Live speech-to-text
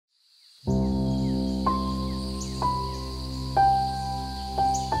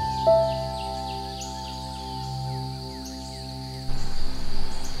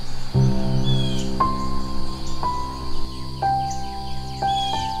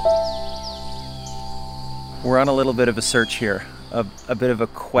We're on a little bit of a search here, a bit of a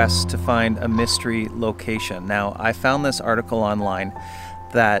quest to find a mystery location. Now, I found this article online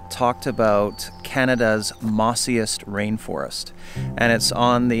that talked about Canada's Mossiest Rainforest, and it's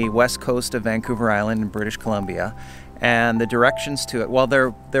on the west coast of Vancouver Island in British Columbia, and the directions to it, well,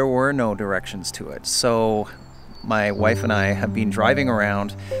 there were no directions to it. So my wife and I have been driving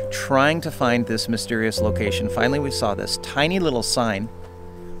around trying to find this mysterious location. Finally, we saw this tiny little sign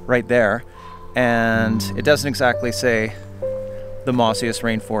right there, and it doesn't exactly say the Mossiest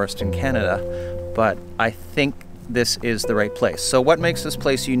Rainforest in Canada, but I think this is the right place. So what makes this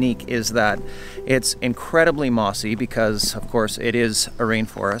place unique is that it's incredibly mossy because, of course, it is a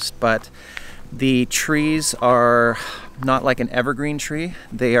rainforest, but the trees are not like an evergreen tree.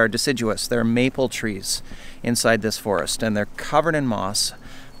 They are deciduous. They're maple trees inside this forest, and they're covered in moss,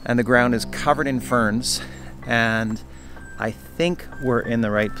 and the ground is covered in ferns, and I think we're in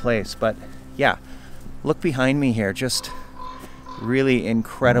the right place. But yeah, look behind me here, just really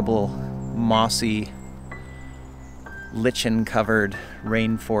incredible mossy, lichen covered,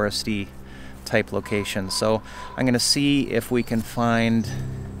 rainforesty type location. So I'm going to see if we can find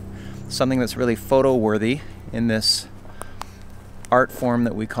something that's really photo worthy in this art form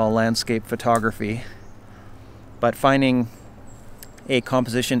that we call landscape photography. But finding a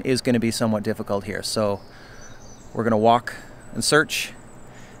composition is going to be somewhat difficult here. So we're going to walk and search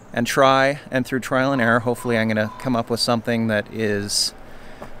and try, and through trial and error, hopefully I'm going to come up with something that is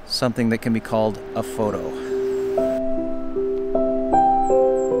something that can be called a photo.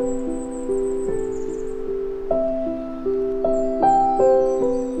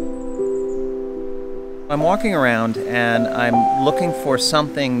 I'm walking around and I'm looking for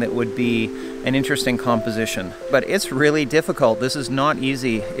something that would be an interesting composition, but it's really difficult. This is not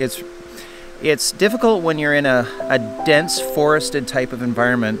easy. It's difficult when you're in a dense forested type of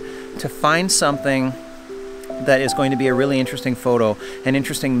environment to find something that is going to be a really interesting photo, an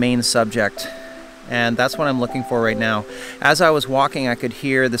interesting main subject. And that's what I'm looking for right now. As I was walking, I could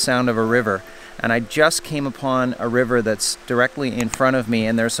hear the sound of a river, and I just came upon a river that's directly in front of me,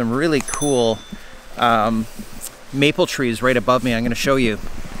 and there's some really cool maple trees right above me. I'm going to show you.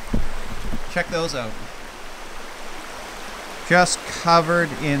 Check those out. Just covered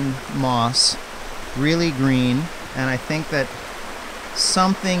in moss, really green, and I think that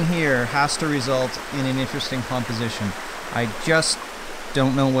something here has to result in an interesting composition. I just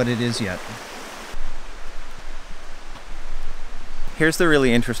don't know what it is yet. Here's the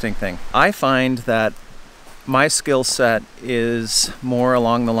really interesting thing. I find that my skill set is more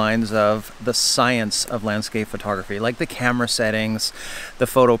along the lines of the science of landscape photography, like the camera settings, the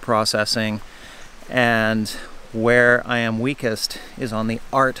photo processing, and where I am weakest is on the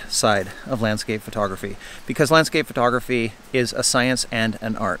art side of landscape photography, because landscape photography is a science and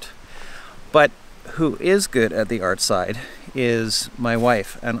an art. But who is good at the art side is my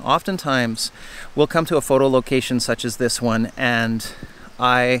wife, and oftentimes we'll come to a photo location such as this one and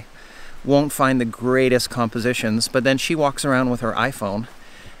I won't find the greatest compositions, but then she walks around with her iPhone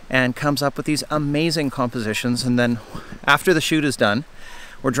and comes up with these amazing compositions, and then after the shoot is done,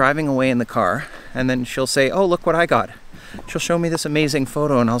 we're driving away in the car, and then she'll say, "Oh, look what I got." She'll show me this amazing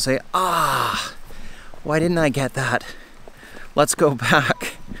photo, and I'll say, "Ah, why didn't I get that? Let's go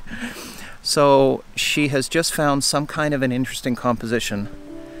back." So she has just found some kind of an interesting composition,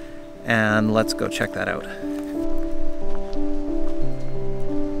 and let's go check that out.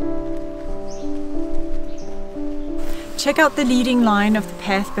 Check out the leading line of the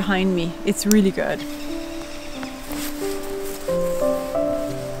path behind me. It's really good.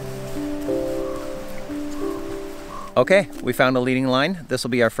 Okay, we found a leading line. This will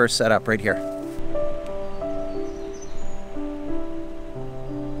be our first setup right here.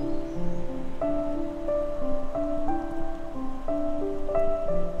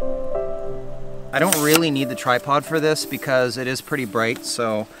 I don't really need the tripod for this because it is pretty bright,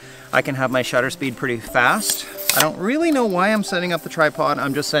 so I can have my shutter speed pretty fast. I don't really know why I'm setting up the tripod.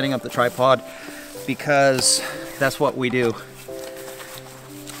 I'm just setting up the tripod because that's what we do.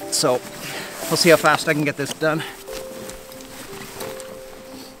 So we'll see how fast I can get this done.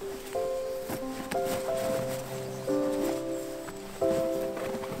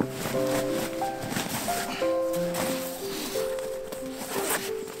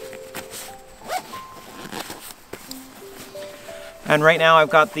 And right now I've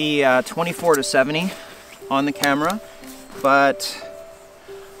got the 24-70 on the camera, but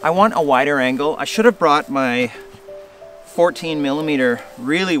I want a wider angle. I should have brought my 14mm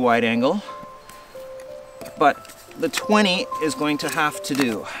really wide angle, but the 20 is going to have to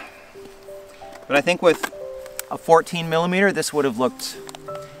do. But I think with a 14mm this would have looked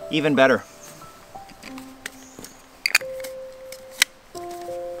even better.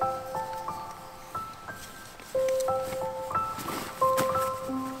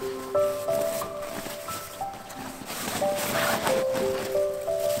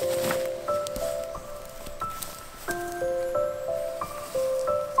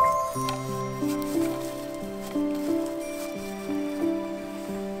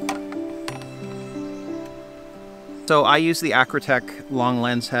 So I use the Acrotech long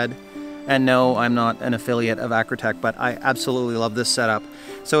lens head, and no, I'm not an affiliate of Acrotech, but I absolutely love this setup.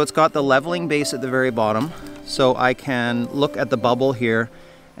 So it's got the leveling base at the very bottom, so I can look at the bubble here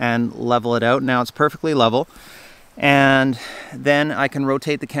and level it out. Now it's perfectly level, and then I can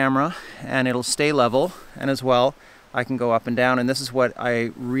rotate the camera and it'll stay level, and as well I can go up and down, and this is what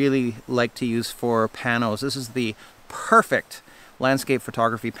I really like to use for panos. This is the perfect landscape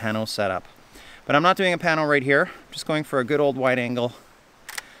photography pano setup. But I'm not doing a pano right here. I'm just going for a good old wide angle.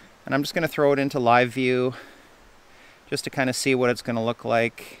 And I'm just going to throw it into live view just to kind of see what it's going to look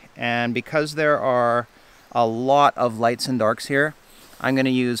like. And because there are a lot of lights and darks here, I'm going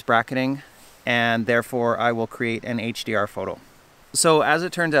to use bracketing, and therefore I will create an HDR photo. So as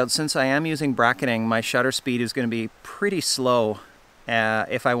it turns out, since I am using bracketing, my shutter speed is going to be pretty slow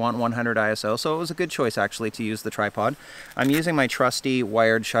if I want 100 ISO. So it was a good choice actually to use the tripod. I'm using my trusty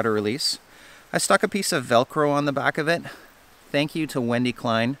wired shutter release. I stuck a piece of Velcro on the back of it. Thank you to Wendy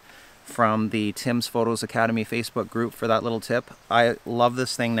Klein from the Tim's Photos Academy Facebook group for that little tip. I love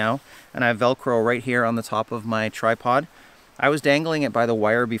this thing now, and I have Velcro right here on the top of my tripod. I was dangling it by the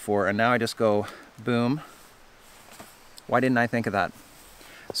wire before, and now I just go boom. Why didn't I think of that?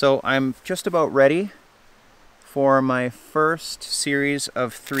 So I'm just about ready for my first series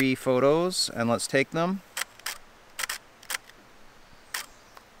of 3 photos, and let's take them.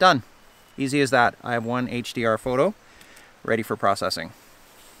 Done. Easy as that. I have one HDR photo ready for processing.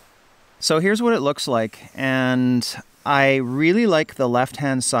 So here's what it looks like, and I really like the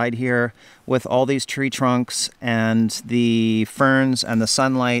left-hand side here with all these tree trunks and the ferns and the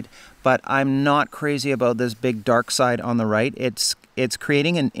sunlight, but I'm not crazy about this big dark side on the right. It's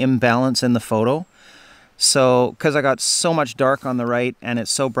creating an imbalance in the photo. So, because I got so much dark on the right and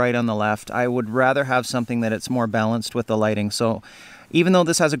it's so bright on the left, I would rather have something that it's more balanced with the lighting. So even though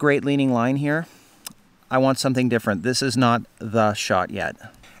this has a great leaning line here, I want something different. This is not the shot yet.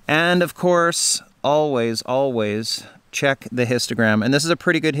 And of course, always check the histogram. And this is a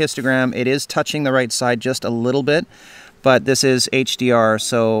pretty good histogram. It is touching the right side just a little bit, but this is HDR,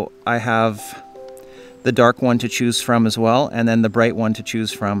 so I have the dark one to choose from as well, and then the bright one to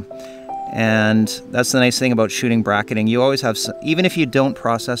choose from. And that's the nice thing about shooting bracketing. You always have, even if you don't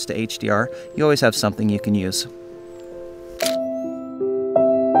process to HDR, you always have something you can use.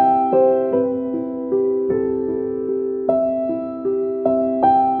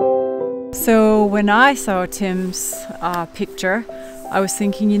 So when I saw Tim's picture, I was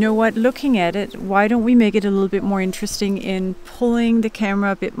thinking, you know what, looking at it, why don't we make it a little bit more interesting in pulling the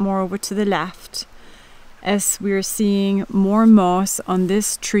camera a bit more over to the left, as we're seeing more moss on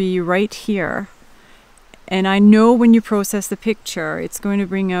this tree right here. And I know when you process the picture, it's going to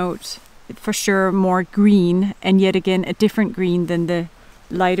bring out for sure more green, and yet again a different green than the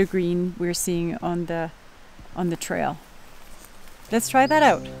lighter green we're seeing on the trail. Let's try that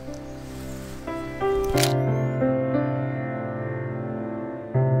out.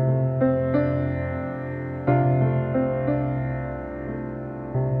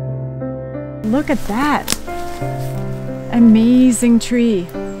 Look at that! Amazing tree.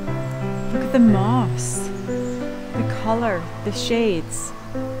 Look at the moss, the color, the shades.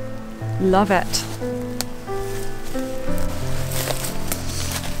 Love it.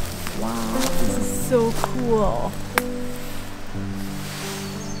 Wow, this is so cool.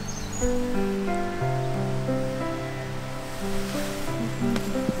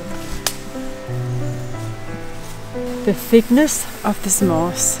 The thickness of this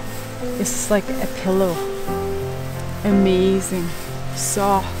moss is like a pillow. Amazing,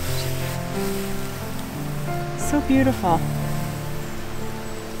 soft, so beautiful,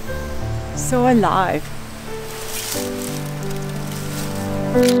 so alive.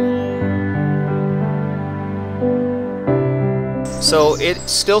 So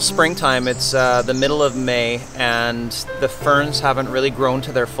it's still springtime. It's the middle of May, and the ferns haven't really grown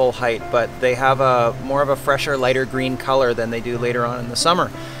to their full height, but they have a more of a fresher, lighter green color than they do later on in the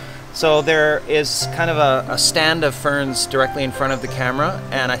summer. So there is kind of a stand of ferns directly in front of the camera,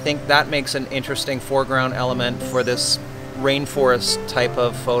 and I think that makes an interesting foreground element for this rainforest type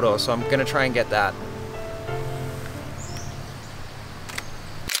of photo. So I'm going to try and get that.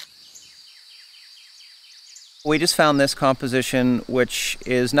 We just found this composition, which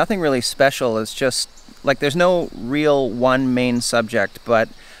is nothing really special. It's just like there's no real one main subject, but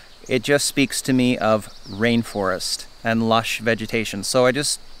it just speaks to me of rainforest and lush vegetation. So I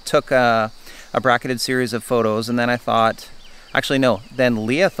just took a bracketed series of photos, and then I thought, actually no, then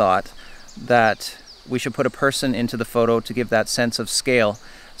Leah thought that we should put a person into the photo to give that sense of scale.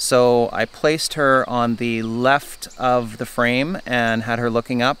 So I placed her on the left of the frame and had her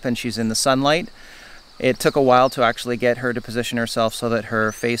looking up, and she's in the sunlight. It took a while to actually get her to position herself so that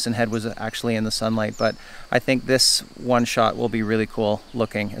her face and head was actually in the sunlight, but I think this one shot will be really cool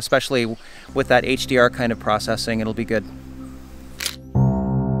looking, especially with that HDR kind of processing. It'll be good.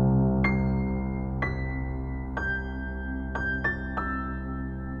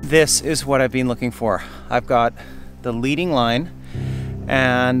 This is what I've been looking for. I've got the leading line,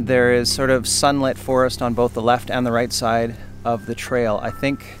 and there is sort of sunlit forest on both the left and the right side of the trail. I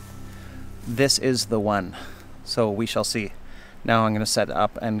think this is the one, so we shall see. Now I'm going to set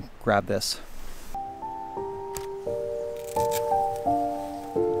up and grab this.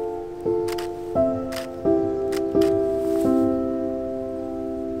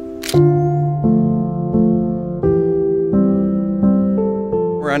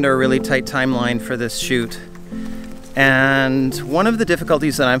 We're under a really tight timeline for this shoot, and one of the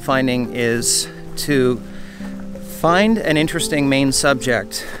difficulties that I'm finding is to find an interesting main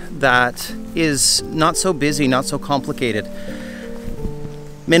subject that is not so busy, not so complicated.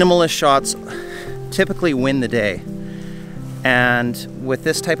 Minimalist shots typically win the day. And with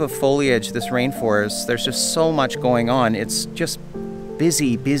this type of foliage, this rainforest, there's just so much going on. It's just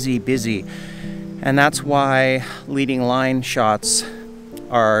busy, busy, busy. And that's why leading line shots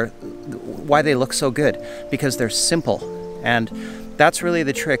are why they look so good, because they're simple. And that's really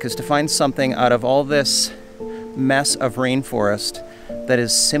the trick, is to find something out of all this mess of rainforest that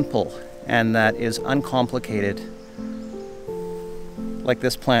is simple and that is uncomplicated, like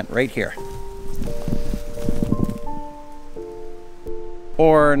this plant right here.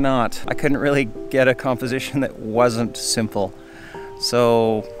 Or not. I couldn't really get a composition that wasn't simple.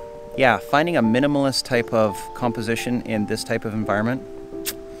 So yeah, finding a minimalist type of composition in this type of environment,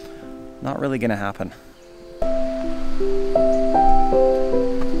 not really gonna happen.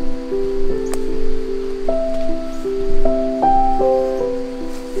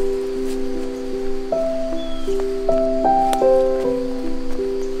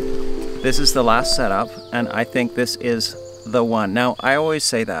 This is the last setup, and I think this is the one. Now, I always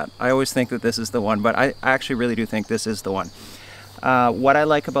say that. I always think that this is the one, but I actually really do think this is the one. What I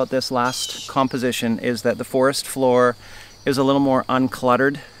like about this last composition is that the forest floor is a little more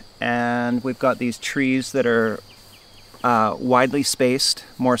uncluttered, and we've got these trees that are widely spaced,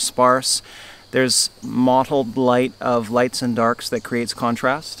 more sparse. There's mottled light of lights and darks that creates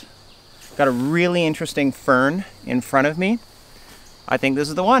contrast. Got a really interesting fern in front of me. I think this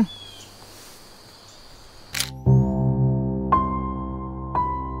is the one.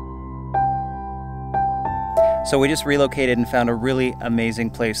 So we just relocated and found a really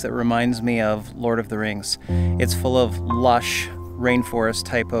amazing place that reminds me of Lord of the Rings. It's full of lush rainforest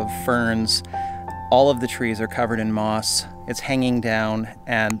type of ferns. All of the trees are covered in moss. It's hanging down,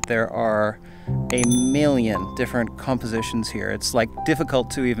 and there are a million different compositions here. It's like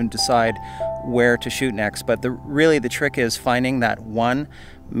difficult to even decide where to shoot next, but really the trick is finding that one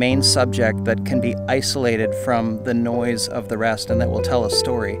main subject that can be isolated from the noise of the rest and that will tell a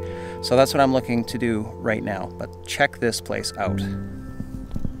story. So that's what I'm looking to do right now, but check this place out.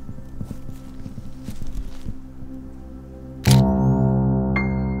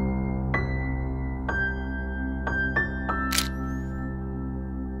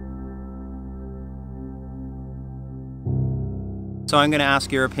 So I'm going to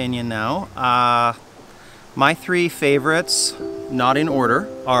ask your opinion now. My three favorites, not in order,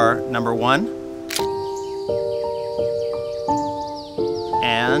 are number 1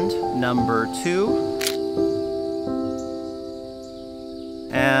 and number 2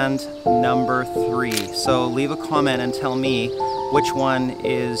 and number 3. So leave a comment and tell me which one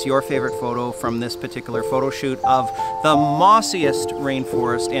is your favorite photo from this particular photo shoot of the mossiest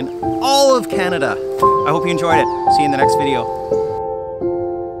rainforest in all of Canada. I hope you enjoyed it. See you in the next video.